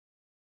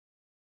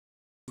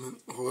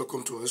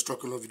Welcome to our extra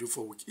corner video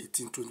for week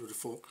 18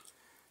 2024.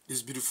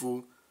 This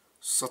beautiful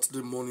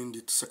Saturday morning,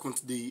 the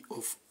second day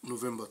of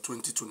November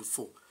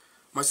 2024.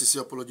 My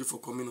sincere apology for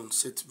coming on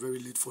set very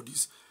late for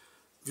this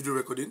video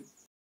recording,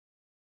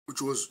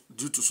 which was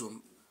due to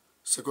some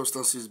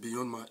circumstances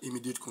beyond my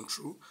immediate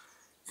control,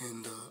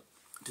 and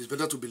it is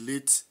better to be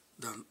late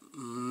than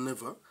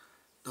never.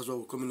 That's why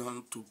we're coming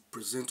on to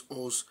present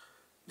us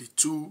the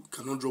two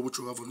cannot draw which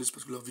we have on this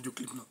particular video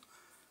clip now,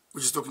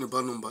 which is talking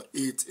about number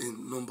 8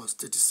 and numbers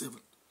 37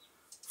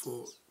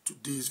 for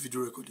today's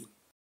video recording.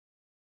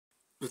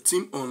 The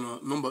team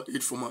on number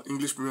 8 from our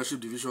English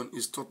Premiership division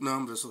is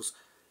Tottenham versus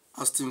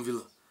Aston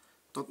Villa.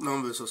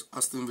 Tottenham versus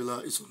Aston Villa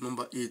is on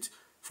number 8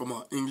 from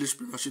our English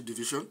Premiership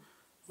division,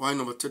 while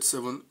number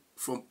 37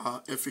 from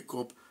our FA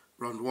Cup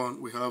round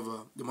 1, we have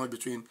the match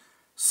between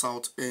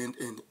Southend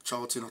and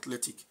Charlton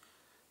Athletic.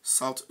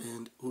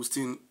 Southend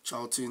hosting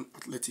Charlton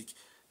Athletic.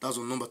 That's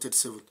on number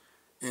 37.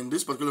 And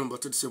this particular number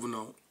 37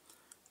 now,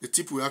 the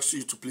tip we ask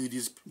you to play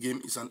this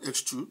game is an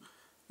X2,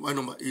 while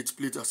number 8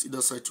 played as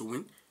either side to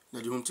win,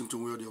 that the home team to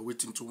win or the away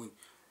team to win.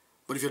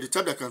 But if you're the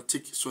type that can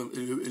take a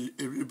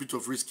little bit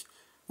of risk,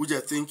 which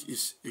I think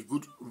is a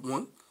good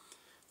one,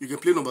 you can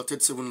play number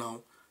 37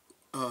 now,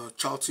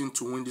 Charlton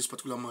to win this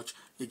particular match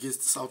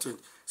against Southend.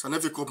 It's an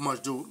FA Cup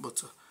match though,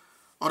 but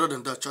other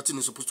than that, Charlton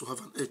is supposed to have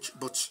an edge.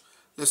 But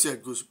let's see how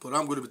it goes. But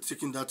I'm going to be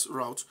taking that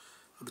route.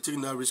 I'll be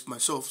taking that risk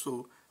myself,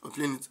 so I'm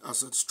playing it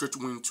as a straight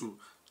win to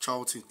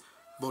Charlton.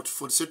 But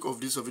for the sake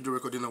of this video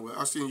recording, we're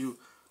asking you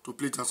to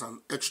play it as an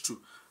X2,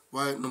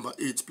 while number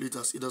 8 played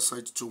as either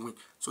side to win.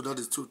 So that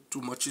is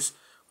two matches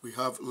we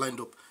have lined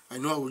up. I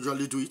know I will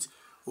usually do it.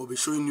 We'll be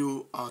showing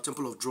you our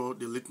Temple of Draw,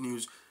 the late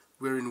news,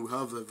 wherein we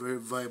have a very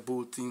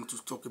viable thing to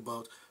talk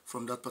about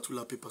from that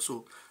particular paper.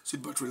 So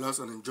sit back, relax,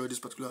 and enjoy this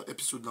particular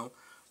episode now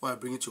while I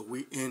bring it your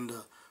way. And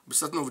we're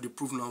starting off with the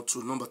proof now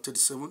to number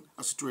 37,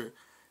 as it were.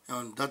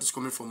 And that is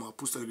coming from our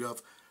Post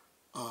Telegraph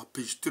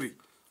page 3,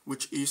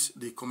 which is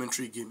the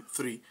commentary game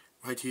 3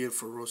 right here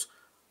for us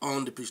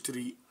on the page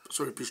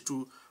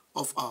 2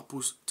 of our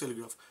Post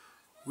Telegraph,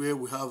 where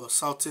we have a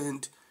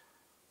Southend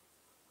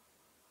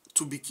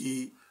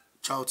 2BK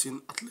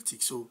Charlton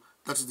Athletic. So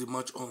that is the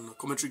match on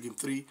commentary game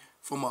 3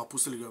 from our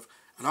Post Telegraph,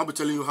 and I'll be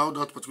telling you how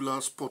that particular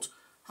spot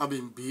have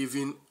been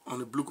behaving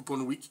on a blue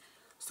coupon week,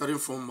 starting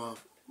from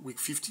week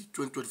 50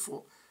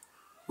 2024,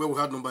 where we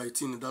had number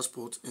 18 in that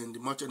spot, and the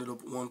match ended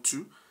up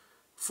 1-2.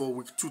 For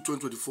week 2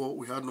 2024,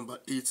 we had number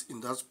 8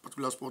 in that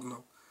particular spot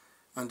now,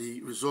 and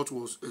the result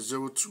was a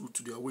 0-2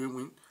 to the away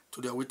win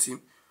to the away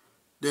team.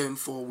 Then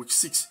for week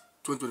 6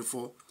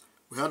 2024,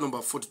 we had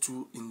number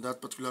 42 in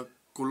that particular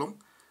column,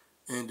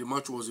 and the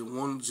match was a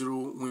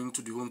 1-0 win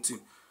to the home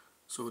team.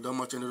 So that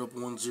match ended up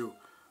 1-0.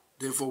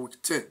 Then for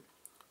week 10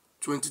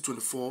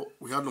 2024,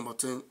 we had number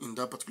 10 in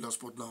that particular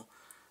spot now,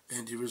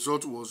 and the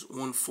result was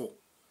 1-4.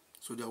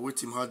 So the away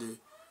team had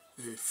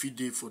a feed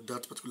day for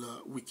that particular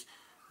week.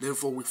 Then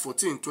for week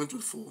 14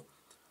 2024,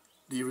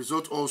 the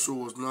result also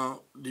was now,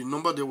 the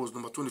number there was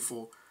number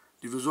 24.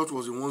 The result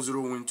was a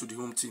 1-0 win to the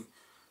home team.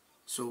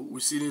 So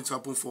we see it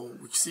happen for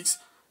week 6.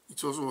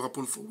 It also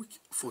happened for week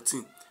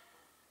 14.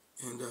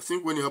 And I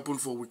think when it happened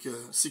for week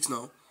 6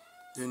 now,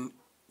 then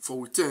for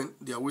week 10,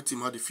 the away team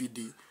had a feed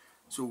day.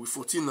 So with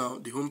 14 now,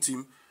 the home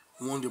team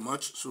won the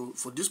match. So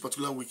for this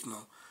particular week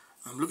now,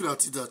 I'm looking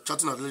at it that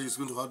Charlton Athletic is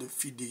going to have a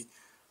feed day,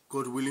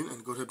 God willing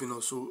and God helping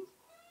us. So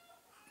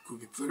it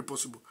could be very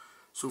possible.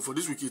 So for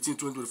this week 18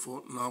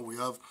 2024, now we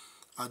have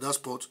at that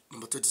spot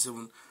number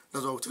 37.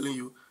 That's why I'm telling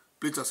you,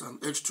 play it as an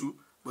X2.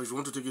 But if you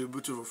want to take a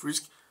bit of a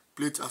risk,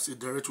 play it as a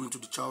direct win to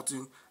the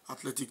Charlton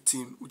Athletic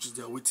team, which is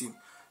the away team.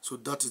 So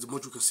that is the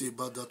much you can say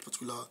about that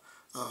particular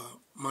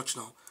match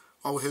now.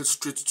 I will head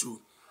straight to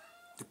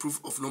the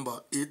proof of number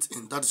 8,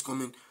 and that is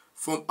coming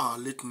from our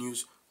late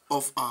news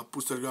of our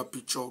Post Telegraph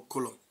picture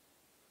column.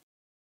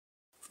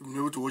 If you're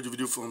able to watch the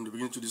video from the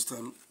beginning to this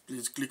time,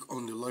 please click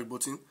on the like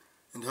button,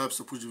 and it helps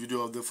to push the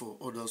video out there for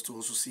others to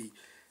also see.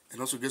 And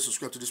also get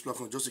subscribed to this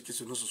platform just in case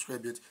you're not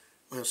subscribed yet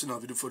or you've seen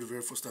our video for the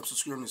very first time.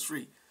 Subscribing is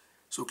free.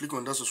 So click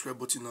on that subscribe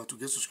button now to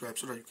get subscribed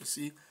so that you can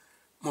see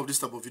more of this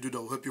type of video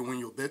that will help you win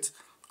your bet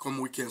come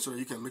weekend, so that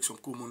you can make some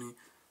cool money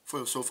for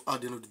yourself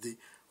at the end of the day.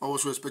 I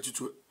also expect you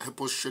to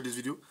help us share this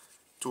video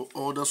to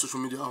other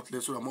social media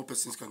outlets so that more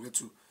persons can get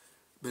to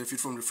benefit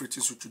from the free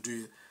things which you do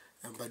here.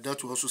 And by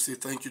that, we also say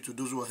thank you to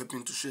those who are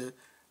helping to share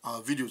our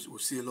videos. We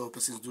see a lot of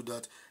persons do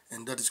that,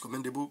 and that is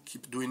commendable.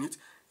 Keep doing it,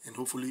 and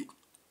hopefully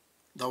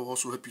that will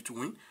also help you to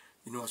win.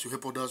 You know, as you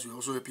help others, you're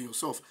also helping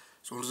yourself.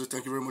 So I want to say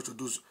thank you very much to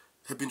those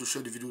helping to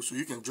share the video, so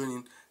you can join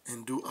in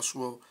and do as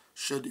well,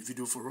 share the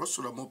video for us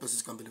so that more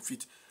persons can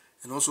benefit.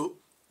 And also,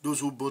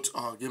 those who bought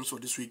our games for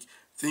this week,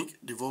 think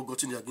they've all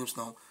gotten their games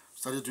now,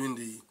 started doing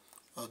the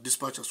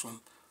dispatches from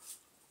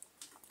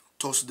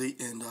Thursday,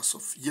 and as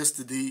of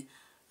yesterday,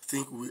 I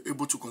think we were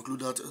able to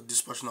conclude that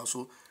dispatch now.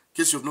 So in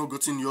case you have not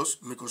gotten yours,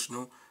 make us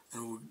know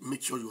and we'll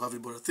make sure you have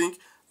it. But I think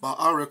by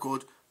our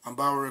record and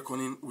by our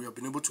reckoning, we have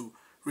been able to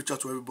reach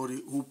out to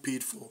everybody who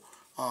paid for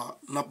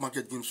NAP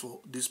market games for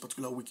this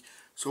particular week.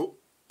 So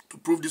to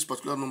prove this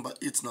particular number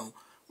 8 now,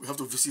 we have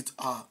to visit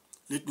our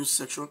late news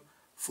section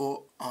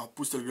for our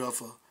Post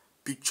Telegraph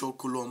picture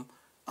column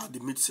at the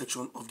mid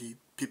section of the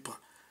paper.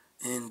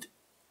 And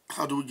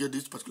how do we get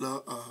this particular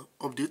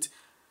update?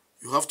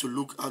 You have to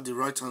look at the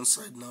right hand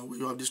side now where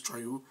you have this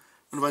trio.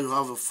 Whenever you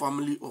have a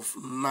family of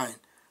 9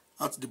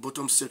 at the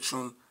bottom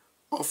section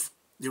of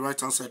the right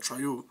hand side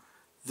trio,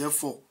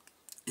 therefore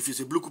if it's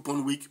a blue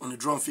coupon week on a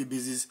draw and field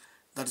basis,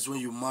 that is when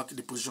you mark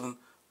the position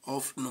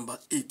of number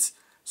 8.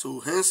 So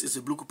hence it's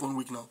a blue coupon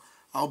week now.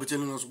 I'll be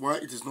telling us why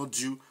it is not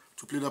due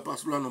to play that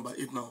particular number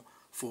 8 now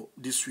for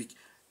this week,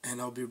 and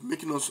I'll be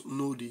making us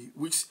know the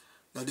weeks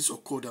that this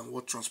occurred and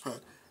what transpired.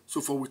 So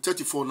for week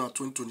 34 now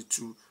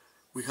 2022,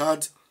 we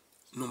had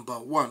number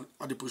 1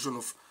 at the position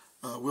of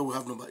where we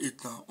have number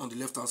 8 now on the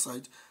left hand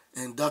side,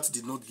 and that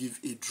did not give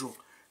a draw,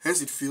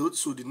 hence it failed.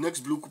 So the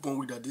next blue coupon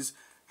week that this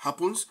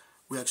happens,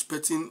 we are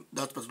expecting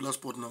that particular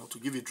spot now to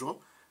give a draw.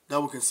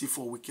 That we can see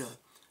for week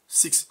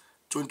 6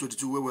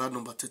 2022, where we had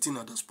number 13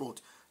 at the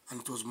spot and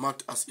it was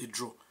marked as a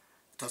draw.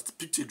 It has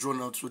picked a draw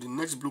now, so the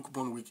next blue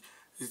coupon week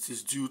it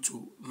is due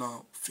to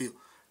now fail,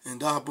 and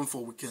that happened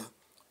for week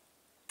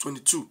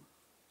 22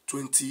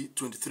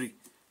 2023.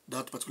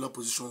 That particular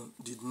position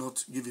did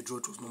not give a draw.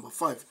 It was number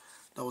 5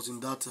 that was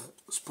in that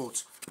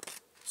spot.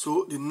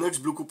 So the next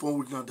blue coupon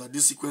week now that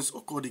this sequence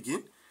occurred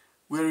again,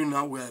 wherein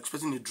now we are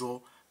expecting a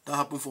draw. That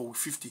happened for week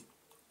 50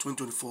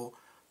 2024.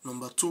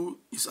 Number 2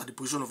 is at the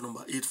position of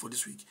number 8 for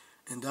this week,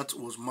 and that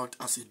was marked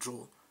as a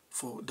draw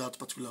for that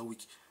particular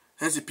week.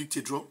 Hence it picked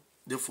a draw.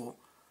 Therefore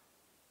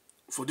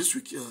for this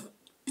week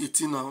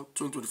 18 now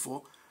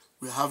 2024,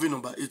 we are having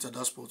number 8 at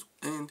that spot,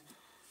 and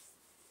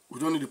we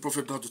don't need the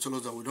prophet now to tell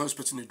us that we're not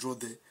expecting a draw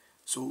there.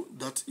 So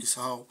that is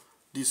how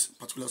this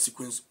particular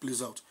sequence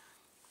plays out.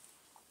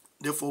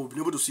 Therefore, we've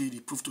been able to see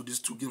the proof to these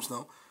 2 games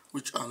now,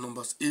 which are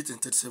numbers 8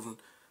 and 37.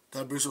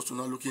 That brings us to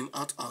now looking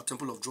at our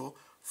temple of draw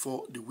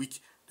for the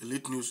week, the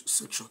late news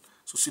section.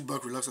 So sit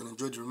back, relax, and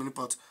enjoy the remaining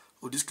part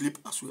of this clip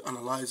as we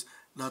analyze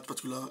that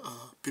particular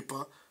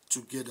paper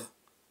together.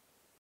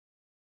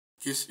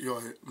 In case you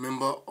are a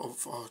member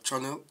of our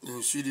channel and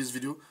you see this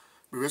video,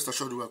 be rest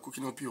assured we are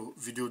cooking up your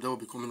video that will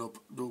be coming up,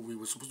 though we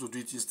were supposed to do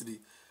it yesterday,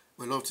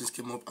 but a lot of things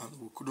came up and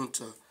we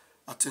couldn't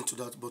attend to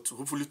that. But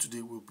hopefully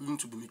today we're going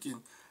to be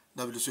making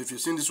that video. So if you're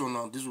seeing this one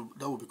now,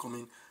 that will be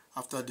coming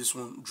after this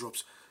one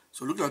drops.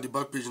 So looking at the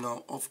back page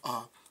now of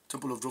our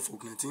temple of draw for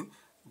week 19,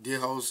 they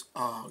house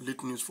our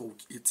late news for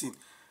week 18.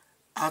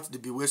 At the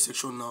beware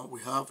section now, we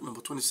have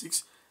number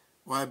 26,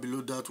 while below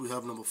that we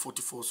have number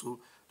 44. So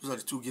those are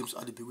the 2 games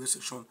at the beware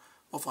section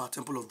of our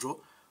temple of draw.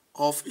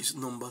 Off is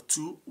number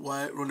 2,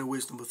 while runaway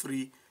is number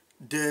 3,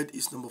 dead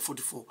is number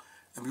 44.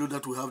 And below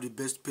that we have the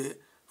best pair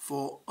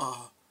for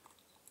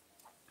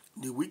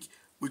the week,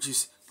 which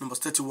is numbers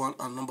 31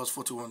 and numbers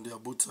 41. They are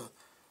both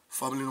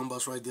family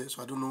numbers right there.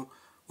 So I don't know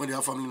when they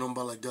have family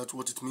number like that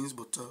what it means,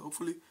 but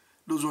hopefully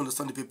those who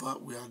understand the paper,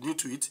 we are new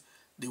to it,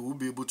 they will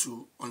be able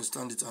to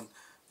understand it and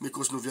make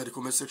us know via the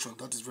comment section.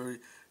 That is very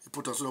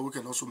important, so that we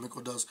can also make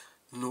others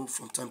know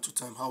from time to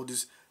time how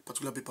this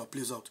particular paper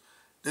plays out.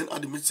 Then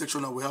at the mid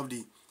section now we have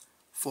the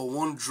for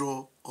one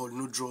draw or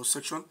no draw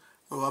section,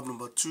 where we have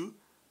number 2,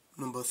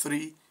 number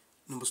 3,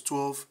 numbers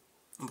 12,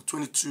 number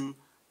 22,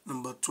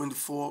 number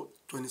 24,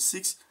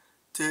 26,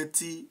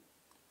 30,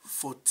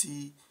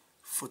 40,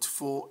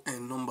 44,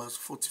 and numbers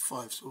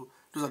 45. So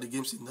those are the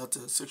games in that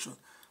section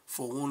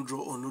for one draw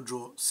or no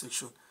draw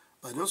section.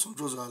 But I know some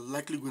draws are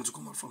likely going to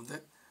come out from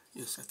there.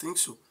 Yes, I think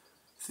so.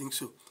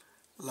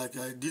 Like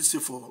I did say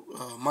for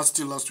Man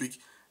City last week,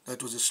 that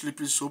it was a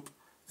slippery slope,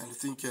 and I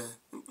think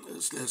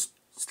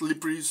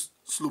slippery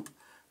slope.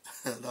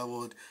 That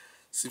word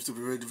seems to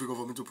be very difficult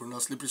for me to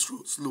pronounce. Slippery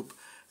slope.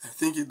 I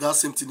think that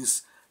same thing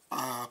is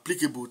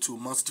applicable to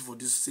Man City for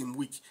this same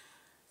week.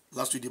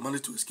 Last week they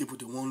managed to escape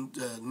with a 1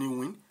 new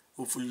win.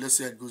 Hopefully, let's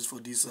see how it goes for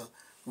this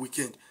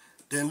weekend.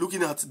 Then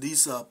looking at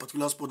this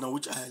particular sport now,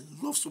 which I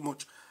love so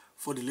much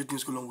for the late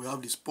news column, we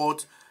have the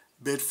sport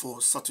bet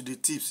for Saturday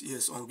tips.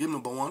 Yes, on game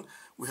number 1,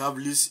 we have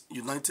Leeds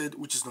United,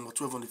 which is number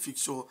 12 on the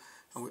fixture,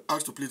 and we're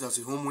asked to play it as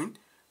a home win.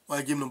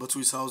 While game number 2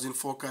 is Housing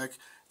Falkirk,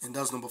 and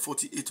that's number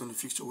 48 on the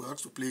fixture. We're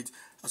asked to play it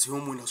as a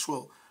home win as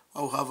well.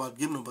 I will have at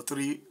game number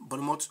 3,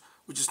 Bournemouth,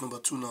 which is number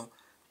 2 now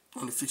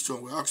on the fixture,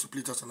 and we're asked to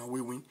play it as an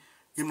away win.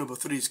 Game number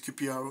 3 is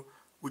QPR,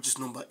 which is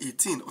number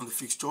 18 on the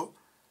fixture.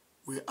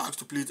 We're asked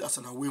to play it as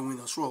an away win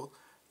as well.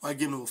 While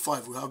game number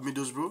 5, we have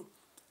Middlesbrough,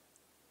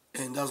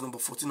 and that's number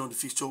 14 on the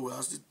fixture. We're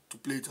asked to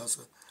play it as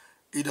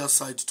either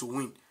side to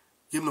win.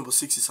 Game number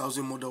 6 is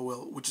Housing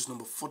Motherwell, which is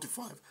number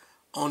 45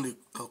 on the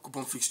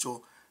coupon fixture,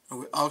 and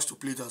we're asked to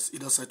play it as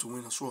either side to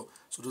win as well.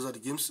 So those are the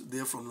games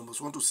there from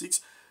numbers 1 to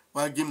 6.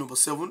 While game number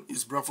 7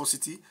 is Bradford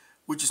City,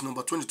 which is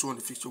number 22 on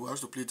the fixture. We're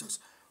asked to play it as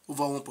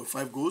over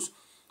 1.5 goals.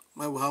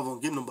 While we have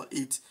on game number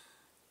 8,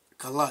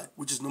 Calais,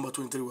 which is number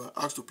 23, we're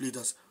asked to play it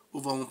as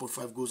over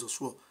 1.5 goals as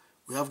well.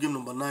 We have game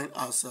number 9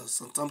 as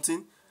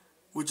Southampton,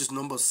 which is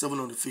number 7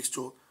 on the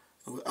fixture,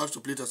 and we're asked to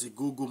play it as a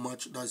go-go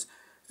match. That's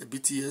a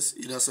BTS,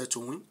 either side to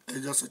win,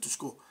 either side to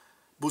score,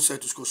 both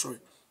sides to score, sorry.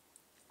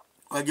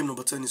 While game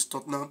number 10 is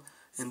Tottenham,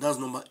 and that's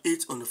number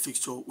 8 on the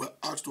fixture. We're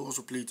asked to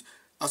also play it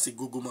as a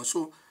go-go match.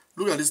 So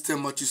look at these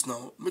 10 matches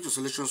now. Make your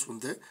selections from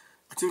there.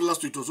 I think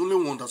last week it was only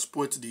one that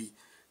spoiled the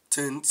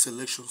 10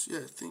 selections. Yeah,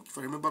 I think if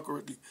I remember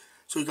correctly.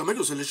 So you can make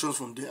your selections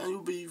from there and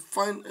you'll be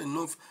fine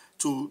enough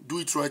to do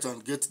it right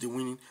and get the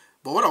winning.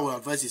 But what I would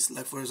advise is,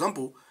 like for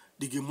example,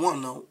 the game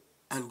 1 now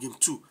and game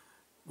 2,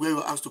 where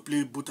you're asked to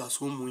play both as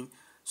home win.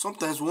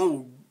 Sometimes one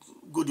will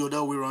go the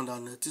other way around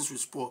and things will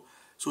spoil.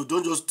 So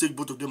don't just take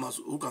both of them as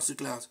who can say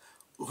as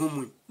home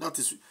win. That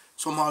is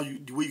somehow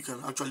the way you can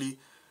actually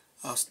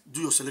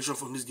do your selection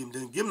from this game.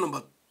 Then game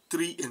number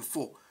 3 and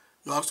 4,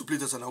 you have to play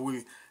it as an away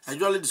win. I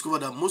usually discover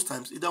that most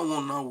times either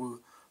one now will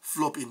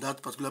flop in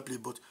that particular play,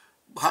 but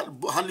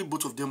hardly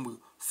both of them will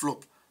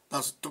flop.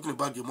 That's talking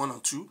about game 1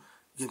 and 2,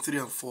 game 3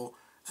 and 4,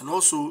 and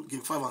also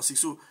game 5 and 6.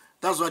 So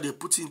that's why they're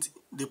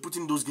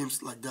putting those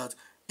games like that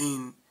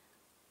in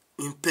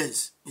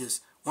pairs.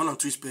 Yes, 1 and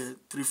 2 is pair,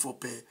 3, 4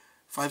 pair,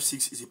 5,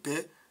 6 is a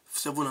pair,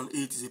 7 and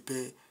 8 is a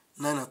pair,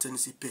 9 and 10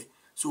 is a pair.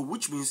 So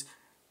which means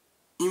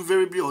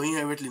invariably or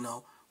inherently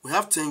now we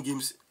have 10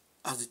 games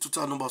as the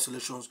total number of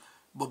selections,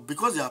 but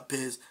because they are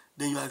pairs,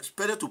 then you are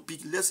expected to pick,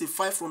 let's say,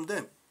 5 from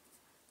them.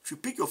 If you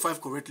pick your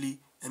 5 correctly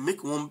and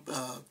make one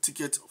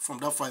ticket from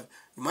that 5,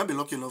 you might be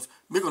lucky enough,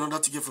 make another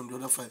ticket from the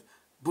other 5.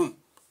 Boom.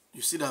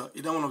 You see that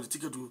either one of the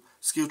tickets will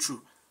scale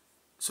through.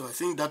 So I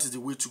think that is the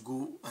way to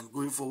go and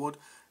going forward.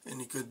 And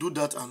you can do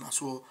that and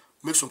as well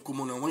make some cool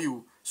money. And when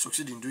you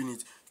succeed in doing it,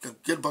 you can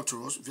get back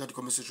to us via the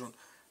comment section.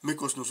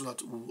 Make us know so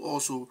that we'll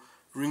also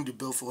ring the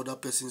bell for other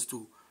persons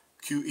to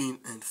queue in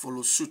and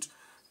follow suit.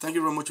 Thank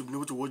you very much for being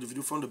able to watch the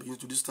video from the beginning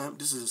to this time.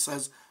 This is the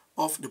size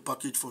of the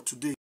package for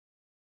today.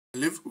 I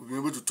believe we'll be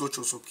able to touch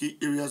on some key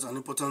areas and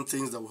important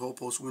things that will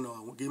help us win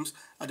our games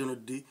at the end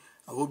of the day.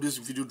 I hope this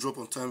video drop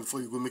on time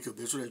before you go make your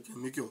bet so that you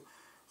can make your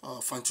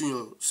fine-tune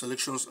your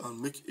selections and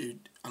make an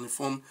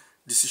informed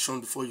decision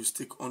before you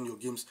stick on your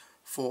games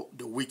for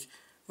the week.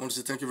 I want to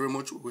say thank you very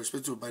much. We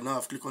expect you by now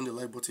have clicked on the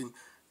like button,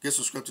 get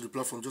subscribed to the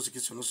platform just in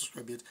case you're not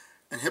subscribed yet,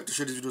 and help to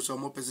share this video so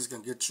more persons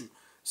can get to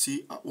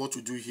see what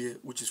we do here,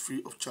 which is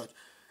free of charge.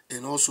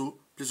 And also,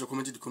 please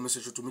comment in the comment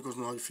section to make us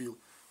know how you feel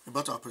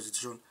about our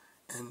presentation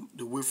and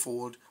the way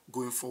forward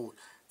going forward.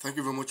 Thank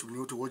you very much for being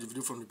able to watch the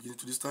video from the beginning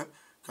to this time.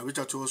 You can reach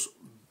out to us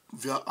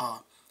via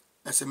our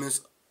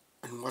SMS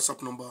and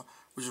WhatsApp number,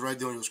 which is right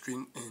there on your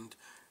screen, and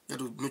get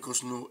to make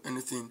us know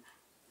anything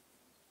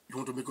you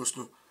want to make us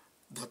know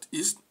that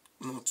is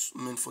not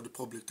meant for the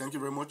public. Thank you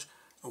very much.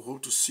 I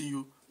hope to see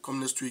you come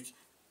next week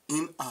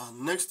in our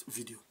next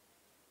video.